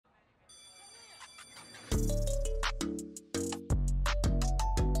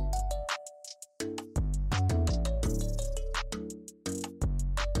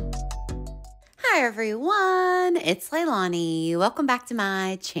Hi everyone, it's Leilani. Welcome back to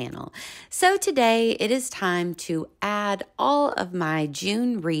my channel. So today it is time to add all of my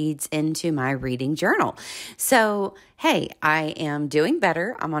June reads into my reading journal. So hey, I am doing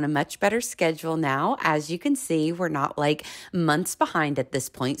better. I'm on a much better schedule now. As you can see, we're not like months behind at this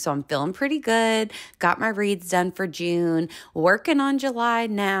point. So I'm feeling pretty good. Got my reads done for June, working on July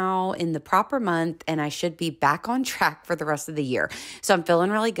now in the proper month, and I should be back on track for the rest of the year. So I'm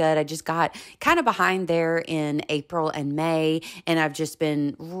feeling really good. I just got kind of behind there in April and May, and I've just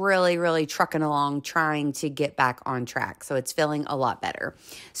been really trucking along trying to get back on track. So it's feeling a lot better.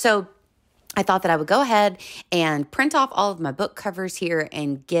 So I thought that I would go ahead and print off all of my book covers here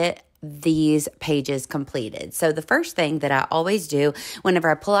and get these pages completed. So the first thing that I always do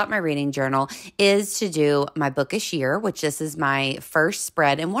whenever I pull out my reading journal is to do my bookish year, which this is my first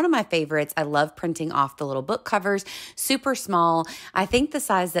spread and one of my favorites. I love printing off the little book covers, super small. I think the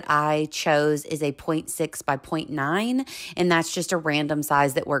size that I chose is a 0.6 by 0.9, and that's just a random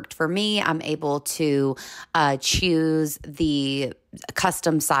size that worked for me. I'm able to choose the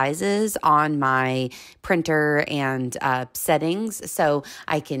custom sizes on my printer and settings, so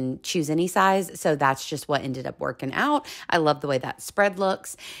I can choose any size. So that's just what ended up working out. I love the way that spread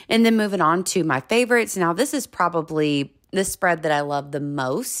looks. And then moving on to my favorites. Now, this is probably the spread that I love the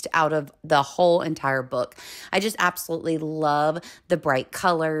most out of the whole entire book. I just absolutely love the bright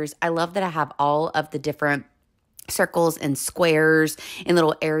colors. I love that I have all of the different circles and squares and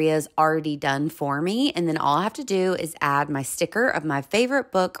little areas already done for me. And then all I have to do is add my sticker of my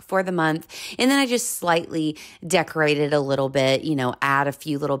favorite book for the month. And then I just slightly decorate it a little bit, add a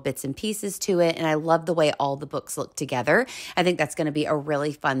few little bits and pieces to it. And I love the way all the books look together. I think that's going to be a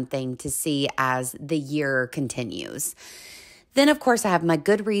really fun thing to see as the year continues. Then, of course, I have my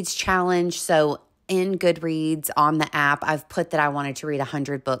Goodreads challenge. So in Goodreads on the app, I've put that I wanted to read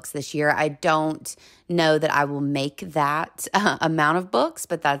 100 books this year. I don't know that I will make that amount of books,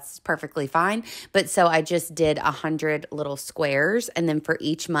 but that's perfectly fine. But so I just did 100 little squares, and then for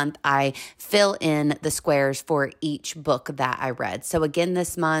each month, I fill in the squares for each book that I read. So again,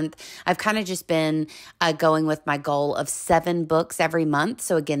 this month, I've kind of just been going with my goal of 7 books every month.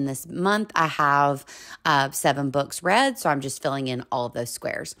 So again, this month, I have 7 books read, so I'm just filling in all of those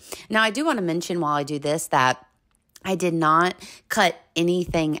squares. Now, I do want to mention while I do this that I did not cut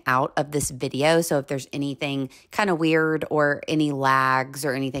anything out of this video. So if there's anything kind of weird or any lags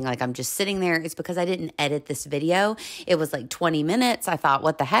or anything, like I'm just sitting there, it's because I didn't edit this video. It was like 20 minutes. I thought,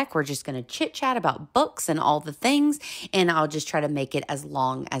 what the heck? We're just going to chit chat about books and all the things. And I'll just try to make it as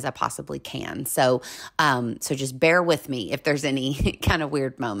long as I possibly can. So just bear with me if there's any kind of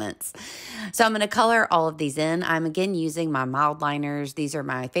weird moments. So I'm going to color all of these in. I'm again using my mild liners. These are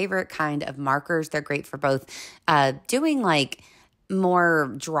my favorite kind of markers. They're great for both doing like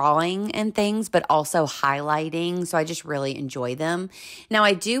more drawing and things, but also highlighting. So I just really enjoy them. Now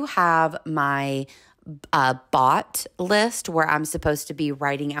I do have my bought list where I'm supposed to be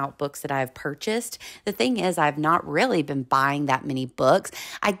writing out books that I've purchased. The thing is, I've not really been buying that many books.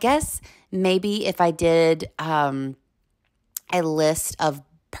 I guess maybe if I did a list of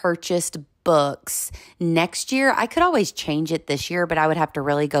purchased books next year, I could always change it this year, but I would have to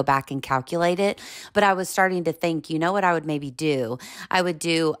really go back and calculate it. But I was starting to think, you know what I would maybe do? I would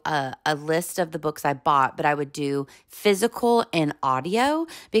do a list of the books I bought, but I would do physical and audio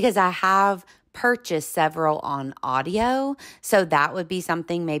because I have purchased several on audio. So that would be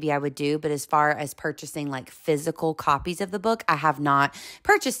something maybe I would do. But as far as purchasing like physical copies of the book, I have not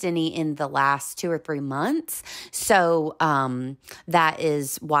purchased any in the last 2 or 3 months. So that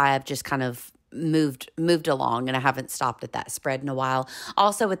is why I've just kind of moved along, and I haven't stopped at that spread in a while.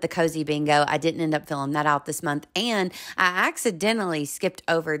 Also with the Cozy Bingo, I didn't end up filling that out this month, and I accidentally skipped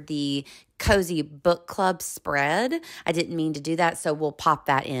over the Cozy Book Club spread. I didn't mean to do that, so we'll pop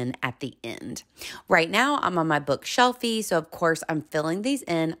that in at the end. Right now, I'm on my bookshelfie, so of course, I'm filling these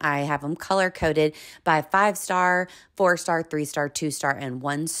in. I have them color-coded by 5-star, 4-star, 3-star, 2-star, and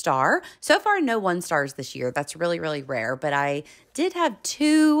 1-star. So far, no 1-stars this year. That's really rare, but I did have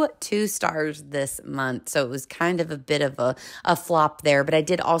 2 2-stars this month, so it was kind of a bit of a flop there, but I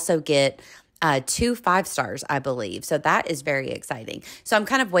did also get 2 5-stars, I believe. So that is very exciting. So I'm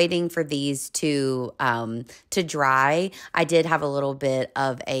kind of waiting for these to dry. I did have a little bit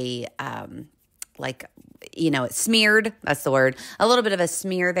of a, it smeared, that's the word, a little bit of a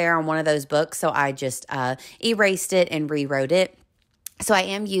smear there on one of those books. So I just erased it and rewrote it. So I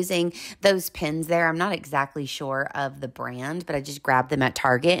am using those pins there. I'm not exactly sure of the brand, but I just grabbed them at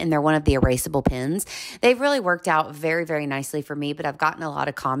Target, and they're one of the erasable pins. They've really worked out very, very nicely for me, but I've gotten a lot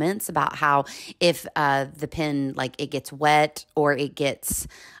of comments about how if the pin, like, it gets wet or it gets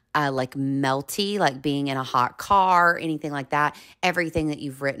like melty, like being in a hot car, anything like that. Everything that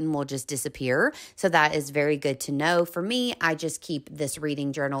you've written will just disappear. So that is very good to know. For me, I just keep this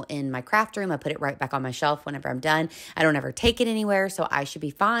reading journal in my craft room. I put it right back on my shelf whenever I'm done. I don't ever take it anywhere, so I should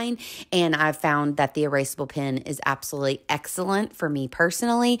be fine. And I've found that the erasable pen is absolutely excellent for me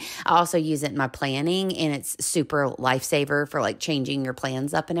personally. I also use it in my planning, and it's super lifesaver for like changing your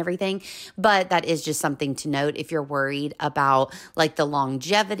plans up and everything. But that is just something to note. If you're worried about like the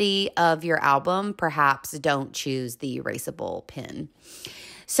longevity of your album, perhaps don't choose the erasable pen.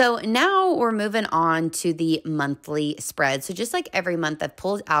 So now we're moving on to the monthly spread. So just like every month, I've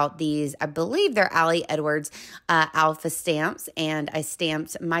pulled out these, I believe they're Ali Edwards alpha stamps, and I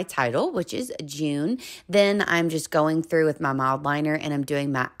stamped my title, which is June. Then I'm just going through with my mild liner, and I'm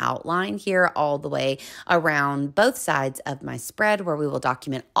doing my outline here all the way around both sides of my spread, where we will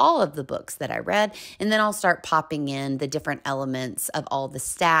document all of the books that I read. And then I'll start popping in the different elements of all the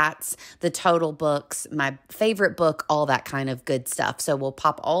stats, the total books, my favorite book, all that kind of good stuff. So we'll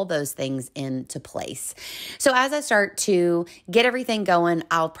pop all those things into place. So as I start to get everything going,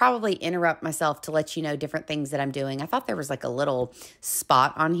 I'll probably interrupt myself to let you know different things that I'm doing. I thought there was like a little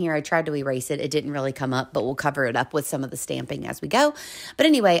spot on here. I tried to erase it. It didn't really come up, but we'll cover it up with some of the stamping as we go. But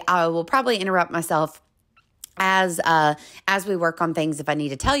anyway, I will probably interrupt myself as we work on things if I need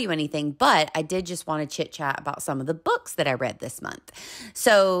to tell you anything, but I did just want to chit chat about some of the books that I read this month.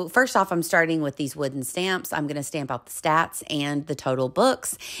 So first off, I'm starting with these wooden stamps. I'm going to stamp out the stats and the total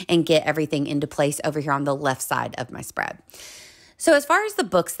books and get everything into place over here on the left side of my spread. So as far as the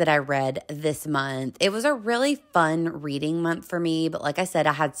books that I read this month, it was a really fun reading month for me. But like I said,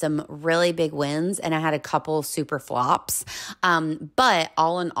 I had some really big wins and I had a couple super flops. But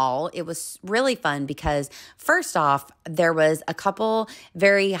all in all, it was really fun because first off, there was a couple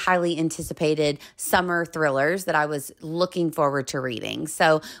very highly anticipated summer thrillers that I was looking forward to reading.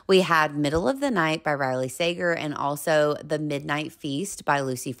 So we had Middle of the Night by Riley Sager and also The Midnight Feast by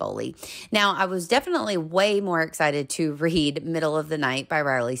Lucy Foley. Now, I was definitely way more excited to read Middle of the Night by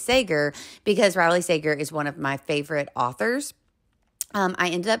Riley Sager because Riley Sager is one of my favorite authors. I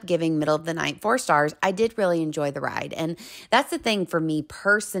ended up giving Middle of the Night 4 stars. I did really enjoy the ride. And that's the thing for me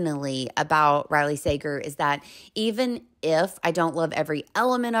personally about Riley Sager is that even if I don't love every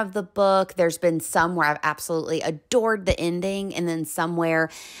element of the book, there's been some where I've absolutely adored the ending, and then somewhere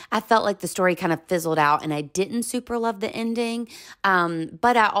I felt like the story kind of fizzled out and I didn't super love the ending.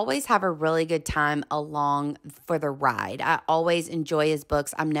 But I always have a really good time along for the ride. I always enjoy his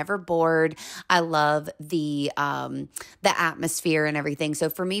books. I'm never bored. I love the atmosphere and everything. So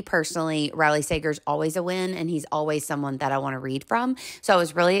for me personally, Riley Sager's always a win, and he's always someone that I want to read from. So I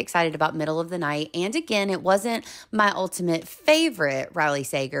was really excited about Middle of the Night. And again, it wasn't my ultimate favorite Riley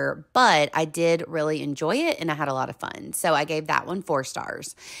Sager, but I did really enjoy it and I had a lot of fun. So I gave that one 4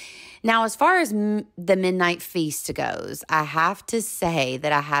 stars. Now, as far as The Midnight Feast goes, I have to say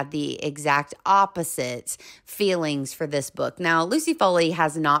that I had the exact opposite feelings for this book. Now, Lucy Foley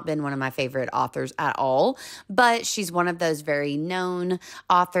has not been one of my favorite authors at all, but she's one of those very known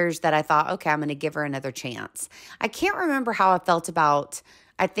authors that I thought, okay, I'm going to give her another chance. I can't remember how I felt about,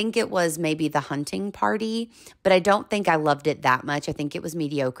 I think it was maybe The Hunting Party, but I don't think I loved it that much. I think it was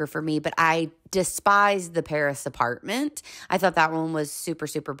mediocre for me, but I despised The Paris Apartment. I thought that one was super,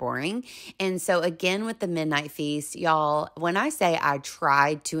 super boring. And so again, with The Midnight Feast, y'all, when I say I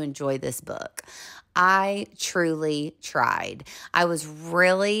tried to enjoy this book, I truly tried. I was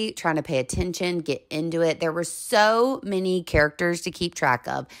really trying to pay attention, get into it. There were so many characters to keep track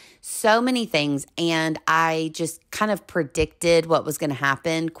of, so many things, and I just kind of predicted what was going to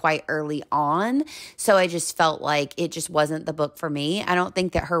happen quite early on. So I just felt like it just wasn't the book for me. I don't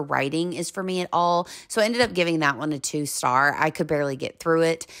think that her writing is for me at all. So I ended up giving that one a 2 star. I could barely get through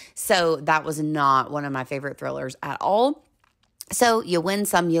it. So that was not one of my favorite thrillers at all. So you win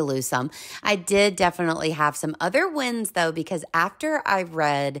some, you lose some. I did definitely have some other wins, though, because after I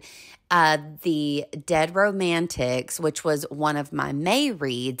read The Dead Romantics, which was one of my May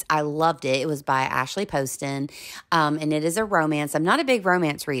reads, I loved it. It was by Ashley Poston, and it is a romance. I'm not a big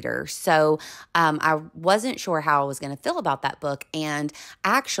romance reader, so I wasn't sure how I was going to feel about that book. And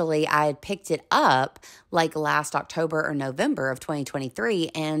actually, I had picked it up like last October or November of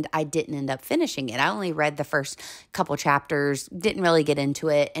 2023, and I didn't end up finishing it. I only read the first couple chapters, didn't really get into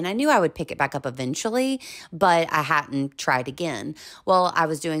it, and I knew I would pick it back up eventually, but I hadn't tried again. Well, I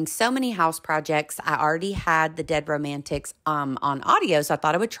was doing so many house projects. I already had The Dead Romantics on audio, so I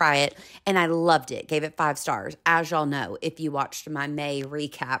thought I would try it, and I loved it. Gave it 5 stars, as y'all know, if you watched my May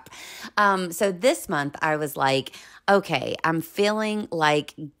recap. So this month, I was like, okay, I'm feeling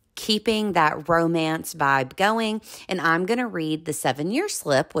like keeping that romance vibe going. And I'm going to read The 7-Year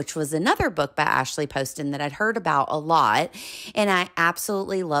Slip, which was another book by Ashley Poston that I'd heard about a lot. And I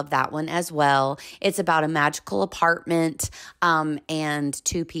absolutely love that one as well. It's about a magical apartment and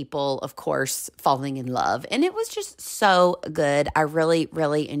two people, of course, falling in love. And it was just so good. I really,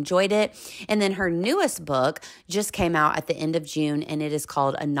 really enjoyed it. And then her newest book just came out at the end of June, and it is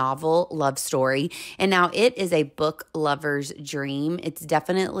called A Novel Love Story. And now it is a book lover's dream. It's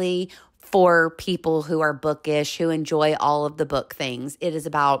definitely for people who are bookish, who enjoy all of the book things. It is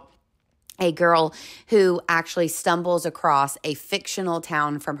about a girl who actually stumbles across a fictional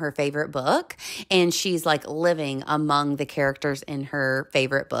town from her favorite book, and she's like living among the characters in her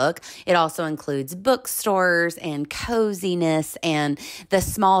favorite book. It also includes bookstores and coziness and the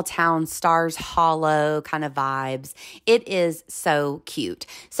small town Stars Hollow kind of vibes. It is so cute.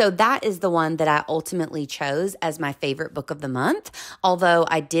 So that is the one that I ultimately chose as my favorite book of the month, although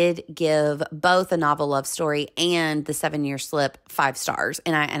I did give both A Novel Love Story and The 7-Year Slip 5 stars,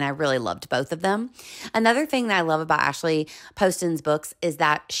 and I really loved both of them. Another thing that I love about Ashley Poston's books is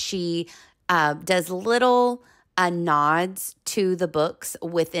that she does little nods to the books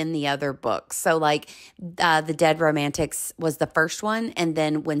within the other books. So like The Dead Romantics was the first one. And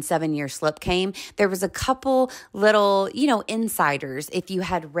then when 7-Year Slip came, there was a couple little, insiders. If you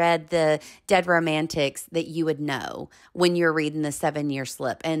had read The Dead Romantics that you would know when you're reading The 7-Year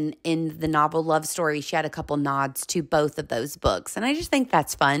Slip. And in The Novel Love Story, she had a couple nods to both of those books. And I just think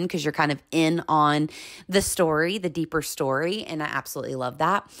that's fun because you're kind of in on the story, the deeper story. And I absolutely love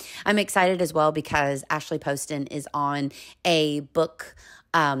that. I'm excited as well because Ashley Poston is on a book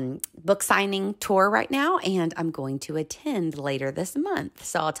signing tour right now, and I'm going to attend later this month.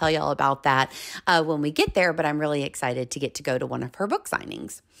 So I'll tell you all about that when we get there, but I'm really excited to get to go to one of her book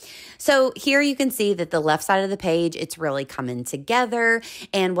signings. So here you can see that the left side of the page, it's really coming together.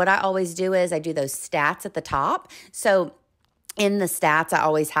 And what I always do is I do those stats at the top. So in the stats, I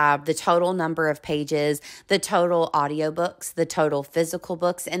always have the total number of pages, the total audiobooks, the total physical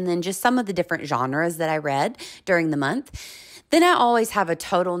books, and then just some of the different genres that I read during the month. Then I always have a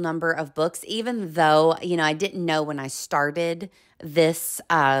total number of books, even though, I didn't know when I started this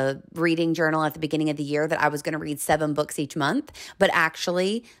reading journal at the beginning of the year that I was going to read 7 books each month. But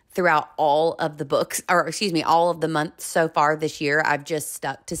actually, throughout all of the months so far this year, I've just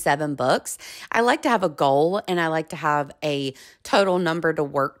stuck to 7 books. I like to have a goal, and I like to have a total number to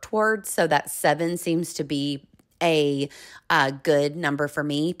work towards. So that 7 seems to be a good number for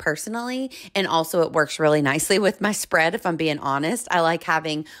me personally. And also it works really nicely with my spread, if I'm being honest. I like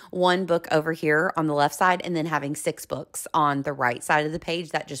having 1 book over here on the left side and then having 6 books on the right side of the page.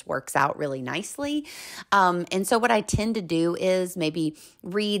 That just works out really nicely. And so what I tend to do is maybe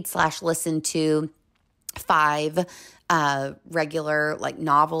read/listen to 5 regular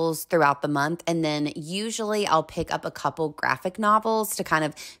novels throughout the month. And then usually I'll pick up a couple graphic novels to kind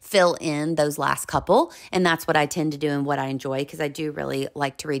of fill in those last couple. And that's what I tend to do and what I enjoy because I do really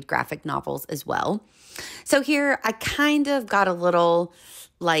like to read graphic novels as well. So here I kind of got a little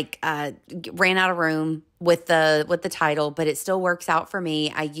ran out of room with the title, but it still works out for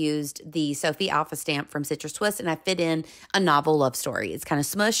me. I used the Sophie Alpha stamp from Citrus Twist, and I fit in A Novel Love Story. It's kind of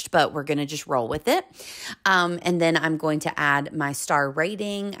smushed, but we're going to just roll with it. And then I'm going to add my star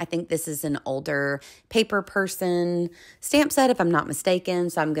rating. I think this is an older paper person stamp set, if I'm not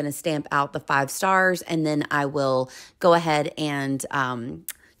mistaken. So I'm going to stamp out the 5 stars, and then I will go ahead and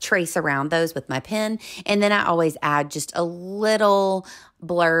trace around those with my pen. And then I always add just a little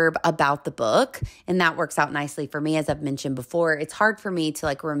blurb about the book. And that works out nicely for me. As I've mentioned before, it's hard for me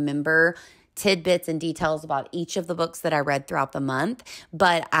to remember tidbits and details about each of the books that I read throughout the month,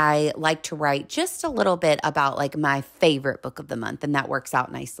 but I like to write just a little bit about my favorite book of the month, and that works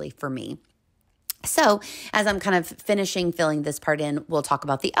out nicely for me. So as I'm kind of finishing filling this part in, we'll talk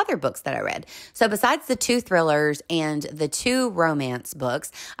about the other books that I read. So besides the 2 thrillers and the 2 romance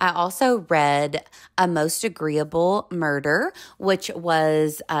books, I also read A Most Agreeable Murder, which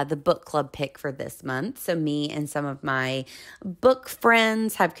was the book club pick for this month. So me and some of my book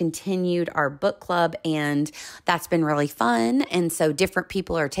friends have continued our book club, and that's been really fun. And so different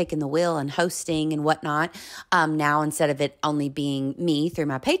people are taking the wheel and hosting and whatnot now, instead of it only being me through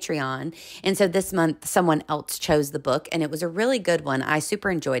my Patreon. And so this month someone else chose the book, and it was a really good one. I super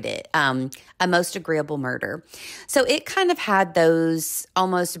enjoyed it. A Most Agreeable Murder. So it kind of had those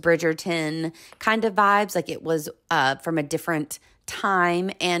almost Bridgerton kind of vibes, like it was from a different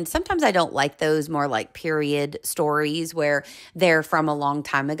time, and sometimes I don't like those more like period stories where they're from a long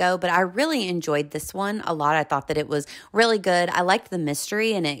time ago, but I really enjoyed this one a lot. I thought that it was really good. I liked the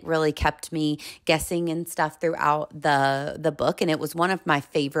mystery, and it really kept me guessing and stuff throughout the book, and it was one of my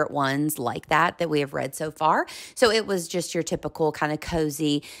favorite ones like that we have read so far. So it was just your typical kind of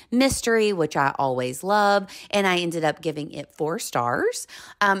cozy mystery, which I always love, and I ended up giving it 4 stars.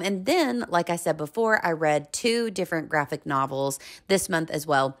 And then, like I said before, I read 2 different graphic novels this month as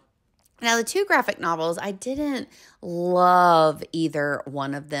well. Now, the 2 graphic novels, I didn't love either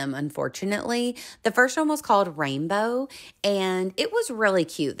one of them, unfortunately. The first one was called Rainbow, and it was really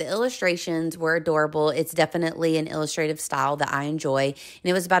cute. The illustrations were adorable. It's definitely an illustrative style that I enjoy. And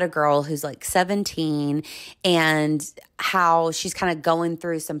it was about a girl who's like 17 and how she's kind of going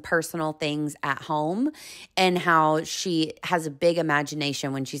through some personal things at home, and how she has a big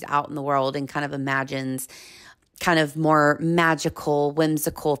imagination when she's out in the world and kind of imagines kind of more magical,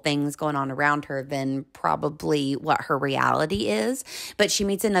 whimsical things going on around her than probably what her reality is. But she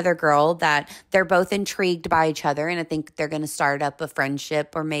meets another girl that they're both intrigued by each other, and I think they're going to start up a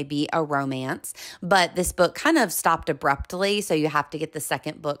friendship or maybe a romance. But this book kind of stopped abruptly, so you have to get the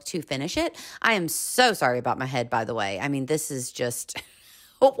second book to finish it. I am so sorry about my head, by the way. I mean, this is just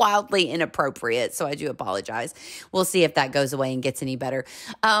wildly inappropriate, so I do apologize. We'll see if that goes away and gets any better.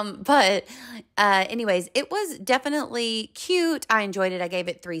 But anyways, it was definitely cute. I enjoyed it. I gave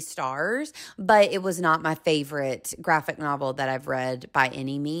it 3 stars, but it was not my favorite graphic novel that I've read by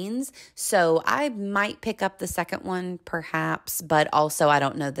any means. So I might pick up the second one perhaps, but also I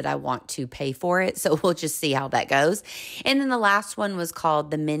don't know that I want to pay for it. So we'll just see how that goes. And then the last one was called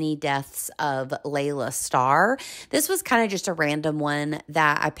The Many Deaths of Layla Starr. This was kind of just a random one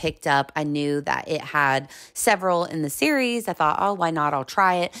that I picked up. I knew that it had several in the series. I thought, oh, why not? I'll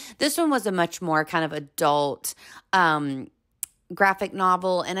try it. This one was a much more kind of adult graphic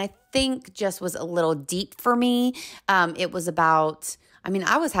novel, and I think just was a little deep for me. It was about,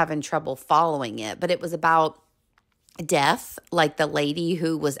 I was having trouble following it, but it was about death, like the lady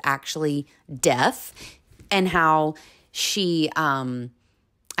who was actually deaf, and how she, I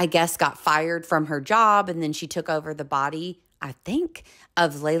guess, got fired from her job, and then she took over the body, I think,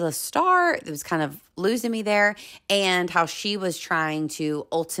 of Layla Starr. It was kind of losing me there, and how she was trying to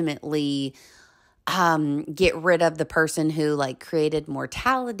ultimately get rid of the person who like created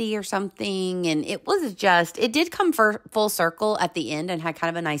mortality or something. And it did come full circle at the end and had kind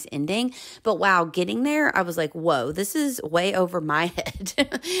of a nice ending. But wow, getting there, I was like, whoa, this is way over my head.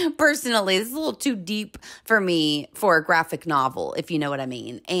 Personally, this is a little too deep for me for a graphic novel, if you know what I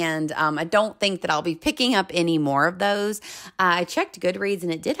mean. And I don't think that I'll be picking up any more of those. I checked Goodreads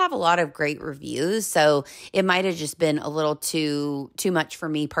and it did have a lot of great reviews. So it might have just been a little too much for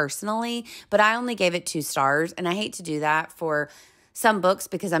me personally, but I only gave it 2 stars. And I hate to do that for some books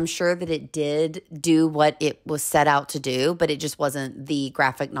because I'm sure that it did do what it was set out to do, but it just wasn't the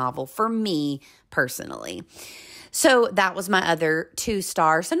graphic novel for me personally. So that was my other 2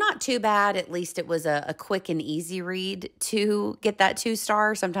 stars. So not too bad. At least it was a quick and easy read to get that 2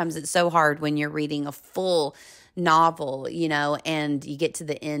 stars. Sometimes it's so hard when you're reading a full novel, and you get to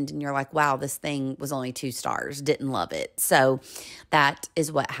the end and you're like, wow, this thing was only 2 stars. Didn't love it. So that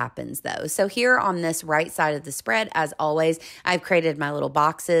is what happens though. So here on this right side of the spread, as always, I've created my little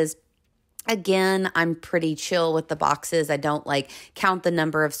boxes. Again, I'm pretty chill with the boxes. I don't count the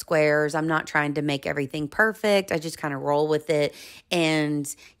number of squares. I'm not trying to make everything perfect. I just kind of roll with it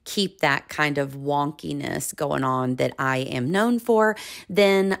and keep that kind of wonkiness going on that I am known for.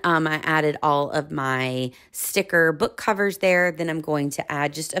 Then I added all of my sticker book covers there. Then I'm going to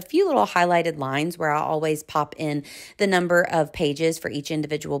add just a few little highlighted lines where I'll always pop in the number of pages for each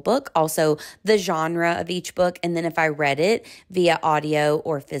individual book, also the genre of each book, and then if I read it via audio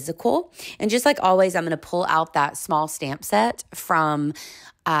or physical. And just like always, I'm going to pull out that small stamp set from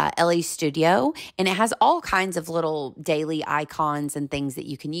Ellie Studio, and it has all kinds of little daily icons and things that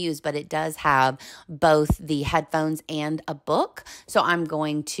you can use, but it does have both the headphones and a book. So I'm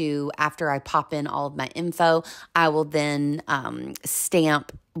going to, after I pop in all of my info, I will then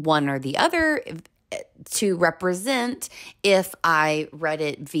stamp one or the other to represent if I read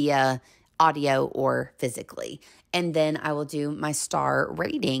it via audio or physically. And then I will do my star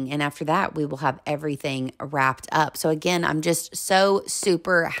rating. And after that, we will have everything wrapped up. So again, I'm just so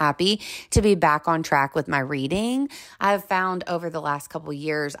super happy to be back on track with my reading. I've found over the last couple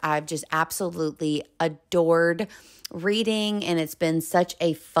years, I've just absolutely adored reading, and it's been such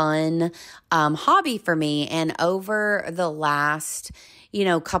a fun hobby for me. And over the last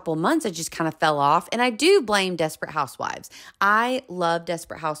couple months, I just kind of fell off. And I do blame Desperate Housewives. I love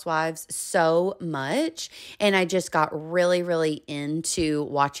Desperate Housewives so much. And I just got really, really into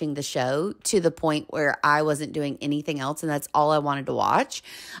watching the show to the point where I wasn't doing anything else, and that's all I wanted to watch.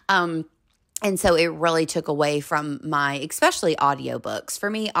 And so it really took away from my, especially audiobooks. For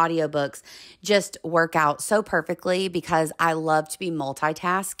me, audiobooks just work out so perfectly because I love to be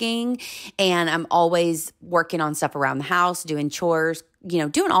multitasking, and I'm always working on stuff around the house, doing chores,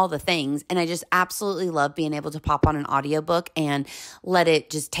 doing all the things. And I just absolutely love being able to pop on an audiobook and let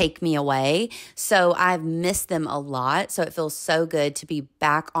it just take me away. So I've missed them a lot. So it feels so good to be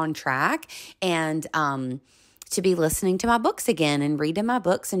back on track and, to be listening to my books again and reading my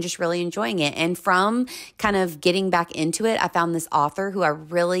books and just really enjoying it. And from kind of getting back into it, I found this author who I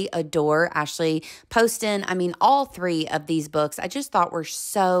really adore, Ashley Poston. I mean, all three of these books I just thought were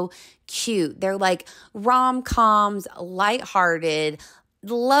so cute. They're like rom-coms, lighthearted,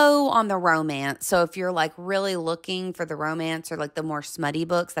 low on the romance. So if you're like really looking for the romance or like the more smutty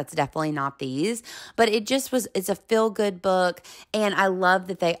books, that's definitely not these. But it's a feel-good book. And I love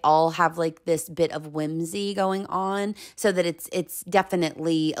that they all have like this bit of whimsy going on so that it's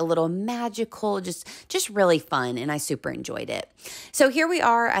definitely a little magical, just really fun. And I super enjoyed it. So here we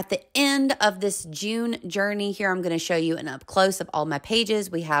are at the end of this June journey. Here I'm going to show you an up close of all my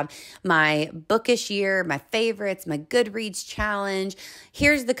pages. We have my bookish year, my favorites, my Goodreads challenge.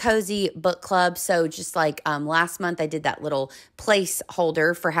 Here's the cozy book club. So just like last month, I did that little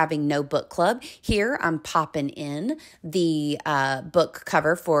placeholder for having no book club. Here I'm popping in the book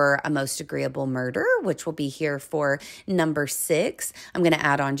cover for A Most Agreeable Murder, which will be here for number 6. I'm going to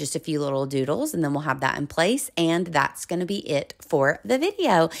add on just a few little doodles and then we'll have that in place. And that's going to be it for the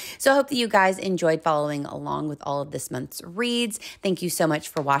video. So I hope that you guys enjoyed following along with all of this month's reads. Thank you so much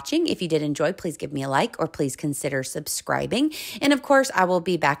for watching. If you did enjoy, please give me a like or please consider subscribing. And of course, I will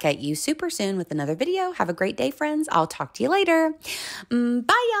be back at you super soon with another video. Have a great day, friends. I'll talk to you later.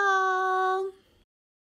 Bye, y'all.